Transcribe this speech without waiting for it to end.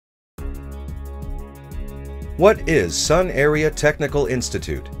What is Sun Area Technical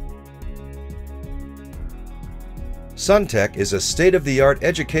Institute? SunTech is a state-of-the-art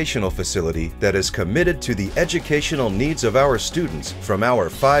educational facility that is committed to the educational needs of our students from our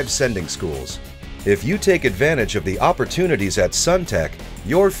 5 sending schools. If you take advantage of the opportunities at SunTech,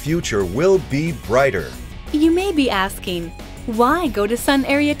 your future will be brighter. You may be asking, why go to Sun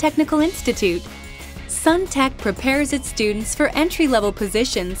Area Technical Institute? SunTech prepares its students for entry-level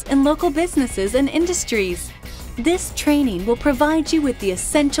positions in local businesses and industries. This training will provide you with the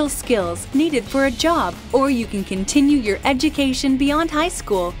essential skills needed for a job, or you can continue your education beyond high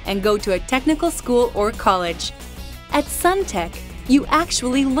school and go to a technical school or college. At SunTech, you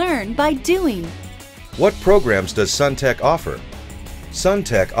actually learn by doing. What programs does SunTech offer?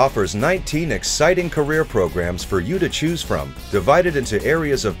 SunTech offers 19 exciting career programs for you to choose from, divided into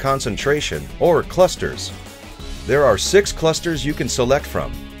areas of concentration or clusters. There are 6 clusters you can select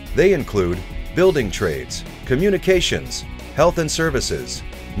from. They include building trades, communications, health and services,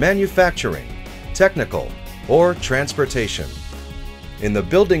 manufacturing, technical, or transportation. In the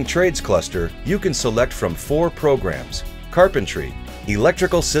building trades cluster, you can select from 4 programs: Carpentry,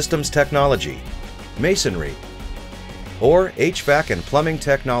 Electrical Systems Technology, Masonry, or HVAC and Plumbing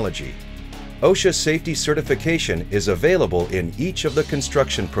Technology. OSHA safety certification is available in each of the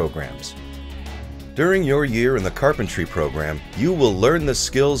construction programs. During your year in the Carpentry program, you will learn the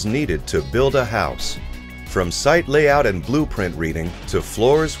skills needed to build a house. From site layout and blueprint reading to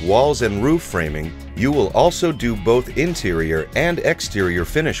floors, walls, and roof framing, you will also do both interior and exterior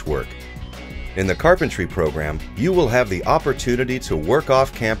finish work. In the Carpentry program, you will have the opportunity to work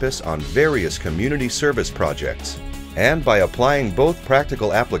off campus on various community service projects. And by applying both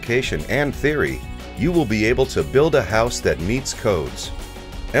practical application and theory, you will be able to build a house that meets codes.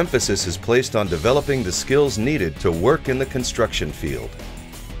 Emphasis is placed on developing the skills needed to work in the construction field.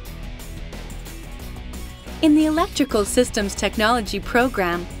 In the Electrical Systems Technology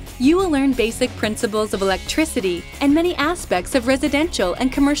program, you will learn basic principles of electricity and many aspects of residential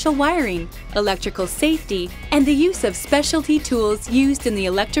and commercial wiring, electrical safety, and the use of specialty tools used in the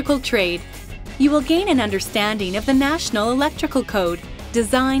electrical trade. You will gain an understanding of the National Electrical Code,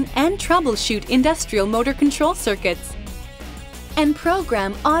 design and troubleshoot industrial motor control circuits, and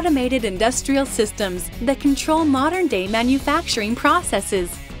program automated industrial systems that control modern-day manufacturing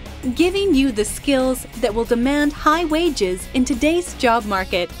processes, giving you the skills that will demand high wages in today's job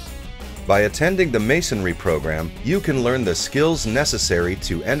market. By attending the Masonry program, you can learn the skills necessary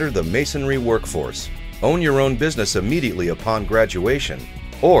to enter the Masonry workforce, own your own business immediately upon graduation,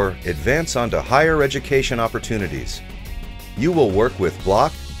 or advance onto higher education opportunities. You will work with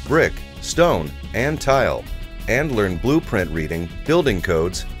block, brick, stone, and tile, and learn blueprint reading, building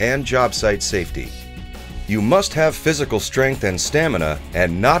codes, and job site safety. You must have physical strength and stamina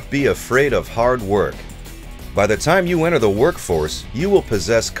and not be afraid of hard work. By the time you enter the workforce, you will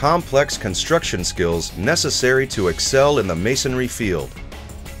possess complex construction skills necessary to excel in the masonry field.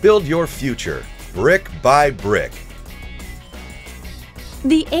 Build your future, brick by brick.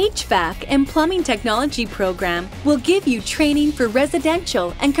 The HVAC and Plumbing Technology program will give you training for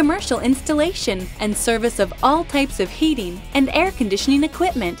residential and commercial installation and service of all types of heating and air conditioning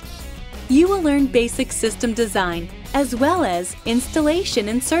equipment. You will learn basic system design, as well as installation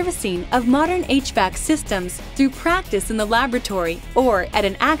and servicing of modern HVAC systems through practice in the laboratory or at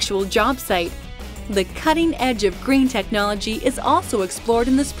an actual job site. The cutting edge of green technology is also explored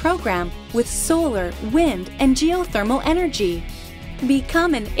in this program with solar, wind, and geothermal energy.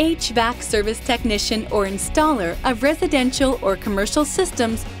 Become an HVAC service technician or installer of residential or commercial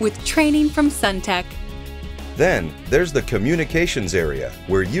systems with training from SunTech. Then, there's the communications area,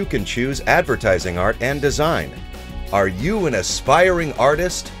 where you can choose advertising art and design. Are you an aspiring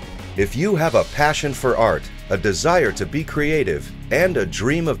artist? If you have a passion for art, a desire to be creative, and a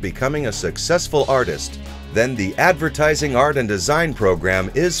dream of becoming a successful artist, then the Advertising Art and Design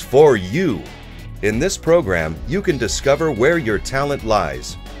program is for you. In this program, you can discover where your talent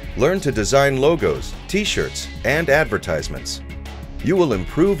lies. Learn to design logos, t-shirts, and advertisements. You will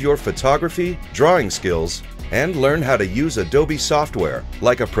improve your photography, drawing skills, and learn how to use Adobe software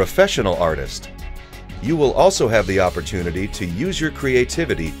like a professional artist. You will also have the opportunity to use your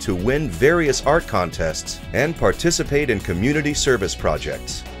creativity to win various art contests and participate in community service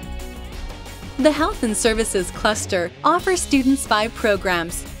projects. The Health and Services Cluster offers students 5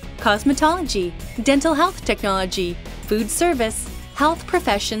 programs: Cosmetology, Dental Health Technology, Food Service, Health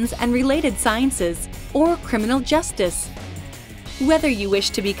Professions and Related Sciences, or Criminal Justice. Whether you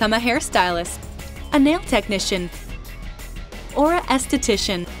wish to become a hairstylist, a nail technician, or an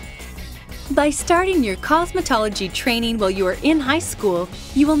esthetician, By starting your cosmetology training while you are in high school,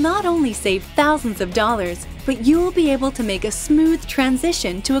 you will not only save thousands of dollars, but you will be able to make a smooth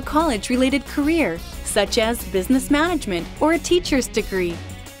transition to a college-related career, such as business management or a teacher's degree.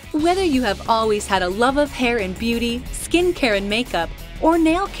 Whether you have always had a love of hair and beauty, skincare and makeup, or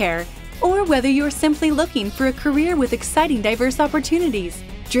nail care, or whether you are simply looking for a career with exciting diverse opportunities,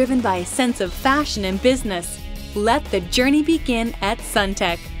 driven by a sense of fashion and business, let the journey begin at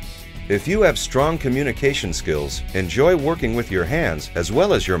Suntech. If you have strong communication skills, enjoy working with your hands as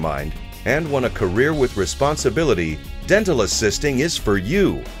well as your mind, and want a career with responsibility, dental assisting is for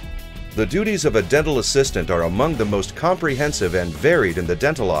you. The duties of a dental assistant are among the most comprehensive and varied in the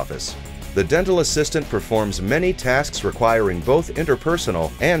dental office. The dental assistant performs many tasks requiring both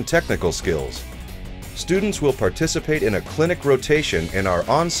interpersonal and technical skills. Students will participate in a clinic rotation in our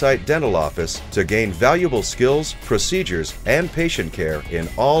on-site dental office to gain valuable skills, procedures, and patient care in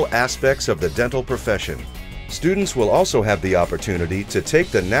all aspects of the dental profession. Students will also have the opportunity to take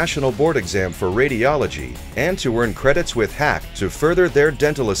the National Board Exam for Radiology and to earn credits with HAC to further their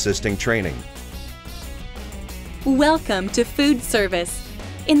dental assisting training. Welcome to food service.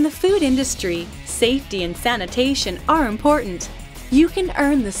 In the food industry, safety and sanitation are important. You can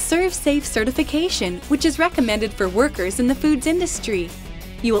earn the ServSafe certification, which is recommended for workers in the foods industry.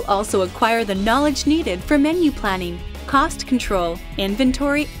 You will also acquire the knowledge needed for menu planning, cost control,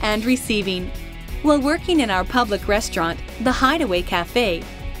 inventory, and receiving. While working in our public restaurant, the Hideaway Cafe,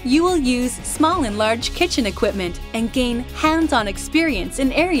 you will use small and large kitchen equipment and gain hands-on experience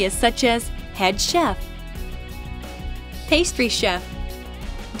in areas such as head chef, pastry chef,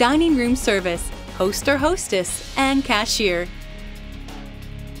 dining room service, host or hostess, and cashier.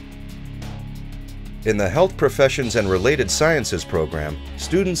 In the Health Professions and Related Sciences program,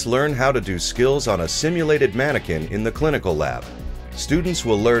 students learn how to do skills on a simulated mannequin in the clinical lab. Students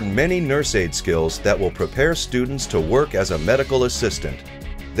will learn many nurse aid skills that will prepare students to work as a medical assistant.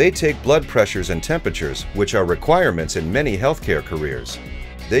 They take blood pressures and temperatures, which are requirements in many healthcare careers.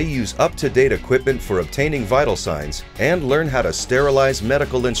 They use up-to-date equipment for obtaining vital signs and learn how to sterilize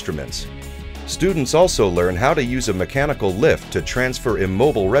medical instruments. Students also learn how to use a mechanical lift to transfer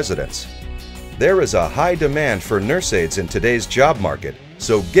immobile residents. There is a high demand for nurse aides in today's job market,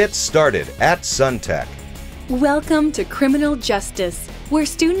 so get started at Suntech. Welcome to Criminal Justice, where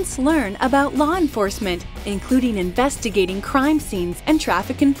students learn about law enforcement, including investigating crime scenes and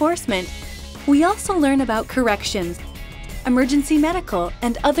traffic enforcement. We also learn about corrections, emergency medical,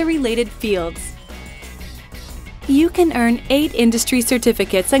 and other related fields. You can earn 8 industry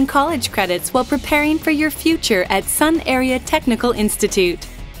certificates and college credits while preparing for your future at Sun Area Technical Institute.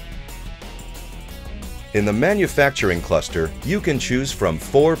 In the manufacturing cluster, you can choose from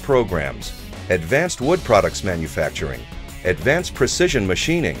 4 programs: Advanced Wood Products Manufacturing, Advanced Precision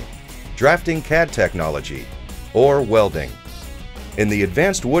Machining, Drafting CAD Technology, or Welding. In the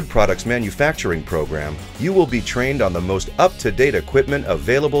Advanced Wood Products Manufacturing program, you will be trained on the most up-to-date equipment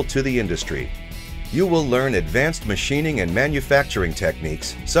available to the industry. You will learn advanced machining and manufacturing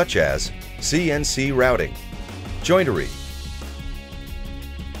techniques such as CNC routing, jointery,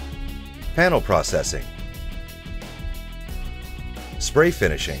 panel processing, spray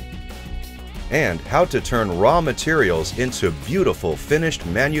finishing, and how to turn raw materials into beautiful finished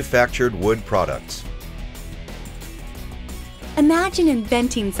manufactured wood products. Imagine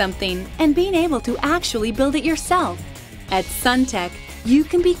inventing something and being able to actually build it yourself. At Suntech, you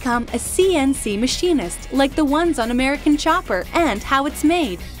can become a CNC machinist like the ones on American Chopper and how it's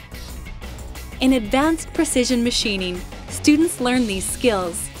made. In Advanced Precision Machining, students learn these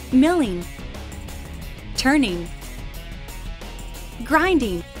skills: milling, turning,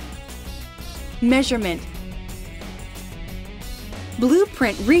 grinding, measurement,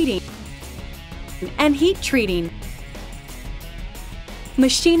 blueprint reading, and heat treating.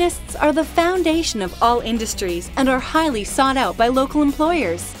 Machinists are the foundation of all industries and are highly sought out by local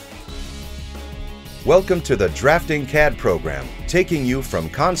employers. Welcome to the Drafting CAD program, taking you from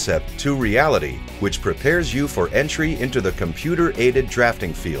concept to reality, which prepares you for entry into the computer-aided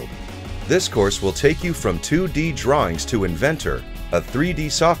drafting field. This course will take you from 2D drawings to Inventor, a 3D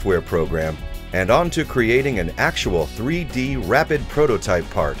software program, and on to creating an actual 3D rapid prototype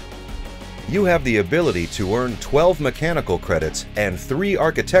part. You have the ability to earn 12 mechanical credits and 3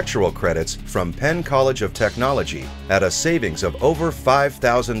 architectural credits from Penn College of Technology at a savings of over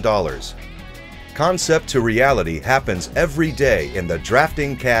 $5,000. Concept to reality happens every day in the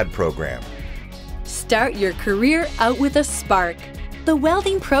Drafting CAD program. Start your career out with a spark. The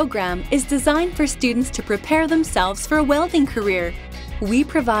welding program is designed for students to prepare themselves for a welding career. We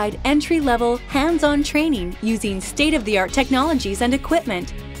provide entry-level, hands-on training using state-of-the-art technologies and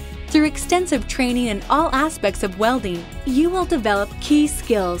equipment. Through extensive training in all aspects of welding, you will develop key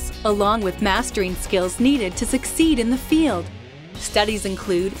skills along with mastering skills needed to succeed in the field. Studies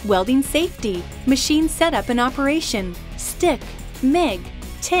include welding safety, machine setup and operation, stick, MIG,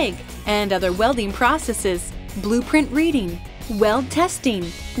 TIG, and other welding processes, blueprint reading, weld testing,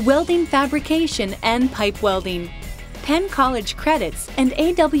 welding fabrication and pipe welding. Penn College credits and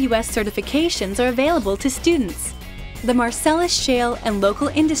AWS certifications are available to students. The Marcellus Shale and local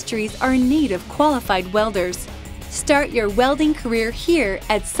industries are in need of qualified welders. Start your welding career here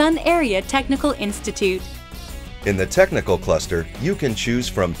at Sun Area Technical Institute. In the technical cluster, you can choose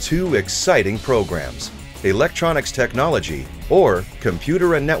from 2 exciting programs: Electronics Technology or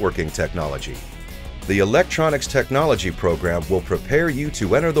Computer and Networking Technology. The Electronics Technology program will prepare you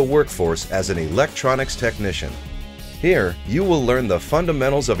to enter the workforce as an electronics technician. Here, you will learn the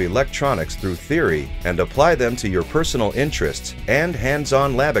fundamentals of electronics through theory and apply them to your personal interests and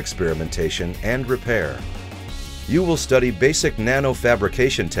hands-on lab experimentation and repair. You will study basic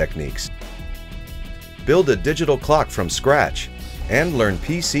nanofabrication techniques, build a digital clock from scratch, and learn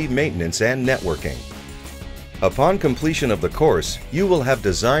PC maintenance and networking. Upon completion of the course, you will have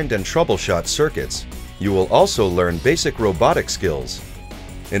designed and troubleshot circuits. You will also learn basic robotic skills.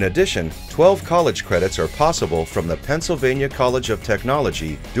 In addition, 12 college credits are possible from the Pennsylvania College of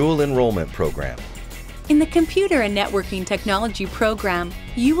Technology Dual Enrollment Program. In the Computer and Networking Technology program,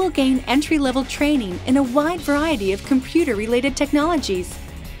 you will gain entry-level training in a wide variety of computer-related technologies.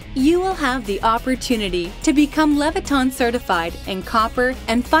 You will have the opportunity to become Leviton certified in copper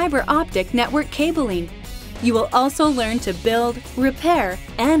and fiber optic network cabling. You will also learn to build, repair,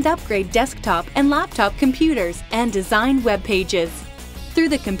 and upgrade desktop and laptop computers and design web pages. Through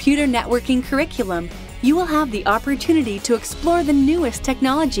the Computer Networking curriculum, you will have the opportunity to explore the newest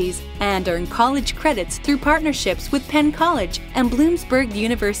technologies and earn college credits through partnerships with Penn College and Bloomsburg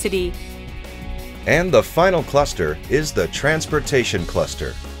University. And the final cluster is the Transportation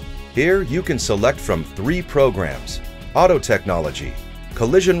Cluster. Here you can select from 3 programs: Auto Technology,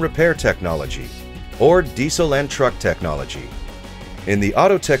 Collision Repair Technology, or Diesel and Truck Technology. In the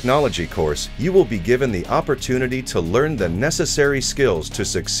Auto Technology course, you will be given the opportunity to learn the necessary skills to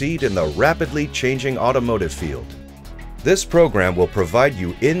succeed in the rapidly changing automotive field. This program will provide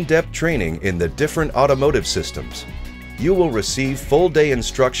you in-depth training in the different automotive systems. You will receive full-day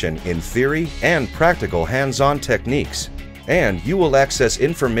instruction in theory and practical hands-on techniques, and you will access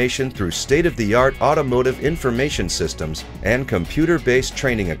information through state-of-the-art automotive information systems and computer-based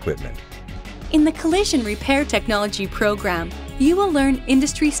training equipment. In the Collision Repair Technology program, you will learn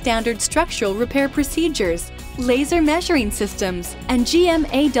industry-standard structural repair procedures, laser measuring systems, and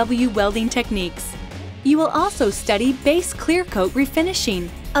GMAW welding techniques. You will also study base clear coat refinishing,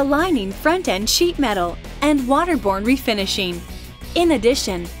 aligning front-end sheet metal, and waterborne refinishing. In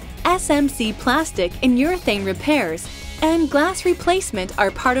addition, SMC plastic and urethane repairs and glass replacement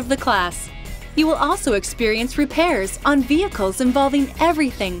are part of the class. You will also experience repairs on vehicles involving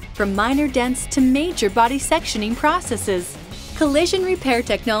everything from minor dents to major body sectioning processes. Collision Repair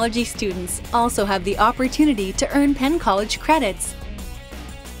Technology students also have the opportunity to earn Penn College credits.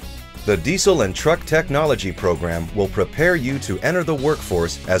 The Diesel and Truck Technology program will prepare you to enter the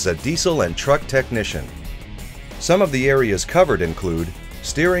workforce as a diesel and truck technician. Some of the areas covered include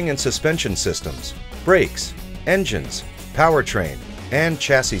steering and suspension systems, brakes, engines, powertrain, and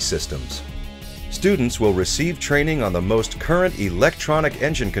chassis systems. Students will receive training on the most current electronic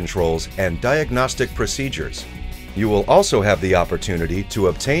engine controls and diagnostic procedures. You will also have the opportunity to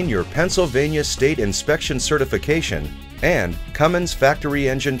obtain your Pennsylvania State Inspection Certification and Cummins Factory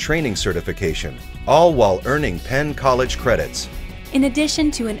Engine Training Certification, all while earning Penn College credits. In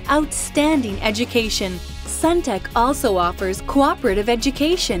addition to an outstanding education, Suntech also offers cooperative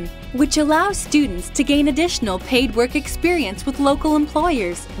education, which allows students to gain additional paid work experience with local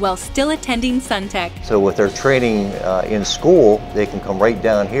employers while still attending Suntech. So with their training in school, they can come right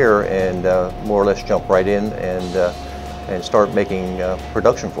down here and more or less jump right in and start making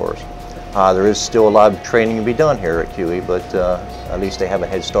production for us. There is still a lot of training to be done here at QE, but at least they have a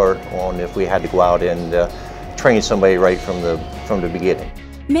head start on if we had to go out and train somebody right from the beginning.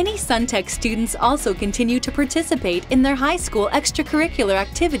 Many Suntech students also continue to participate in their high school extracurricular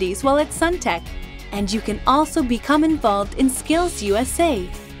activities while at Suntech, and you can also become involved in Skills USA,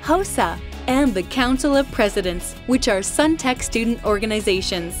 HOSA, and the Council of Presidents, which are Suntech student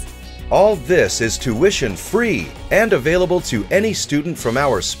organizations. All this is tuition-free and available to any student from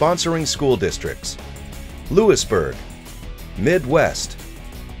our sponsoring school districts: Lewisburg, Midwest,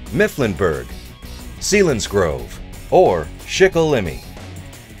 Mifflinburg, Selinsgrove, or Shikellamy.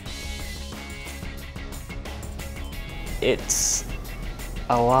 It's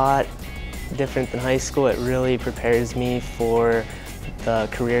a lot different than high school. It really prepares me for the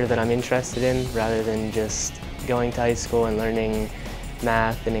career that I'm interested in, rather than just going to high school and learning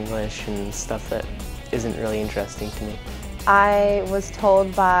math and English and stuff that isn't really interesting to me. I was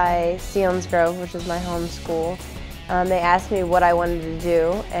told by Selinsgrove, which is my home school, they asked me what I wanted to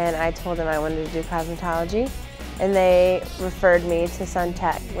do, and I told them I wanted to do cosmetology, and they referred me to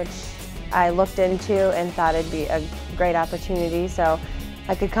Suntech, which I looked into and thought it'd be a great opportunity, so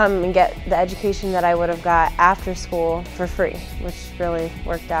I could come and get the education that I would have got after school for free, which really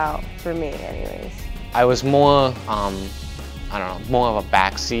worked out for me anyways. I was more, I don't know, more of a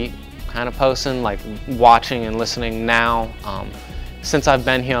backseat kind of person, like watching and listening now. Since I've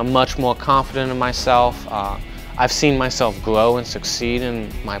been here, I'm much more confident in myself. I've seen myself grow and succeed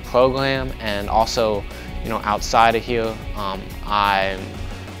in my program, and also, you know, outside of here, I'm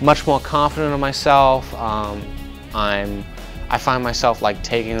much more confident in myself. I find myself like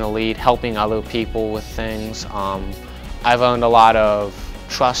taking the lead, helping other people with things. I've earned a lot of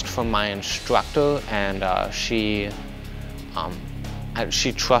trust from my instructor, and she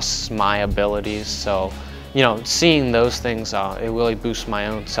trusts my abilities. So, you know, seeing those things, it really boosts my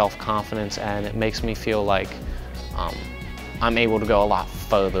own self-confidence, and it makes me feel like I'm able to go a lot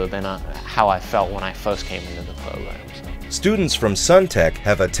further than how I felt when I first came into the program. So. Students from Suntech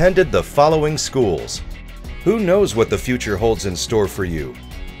have attended the following schools. Who knows what the future holds in store for you?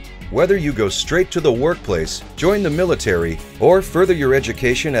 Whether you go straight to the workplace, join the military, or further your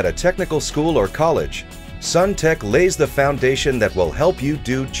education at a technical school or college, Suntech lays the foundation that will help you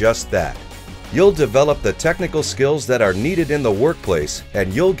do just that. You'll develop the technical skills that are needed in the workplace,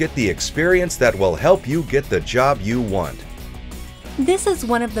 and you'll get the experience that will help you get the job you want. This is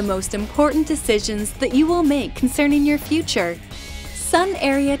one of the most important decisions that you will make concerning your future. Sun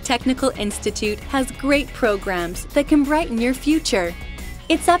Area Technical Institute has great programs that can brighten your future.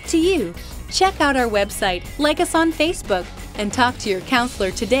 It's up to you. Check out our website, like us on Facebook, and talk to your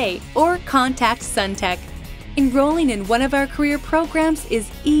counselor today or contact Suntech. Enrolling in one of our career programs is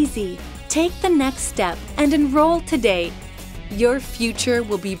easy. Take the next step and enroll today. Your future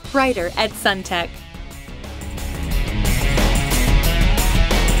will be brighter at Suntech.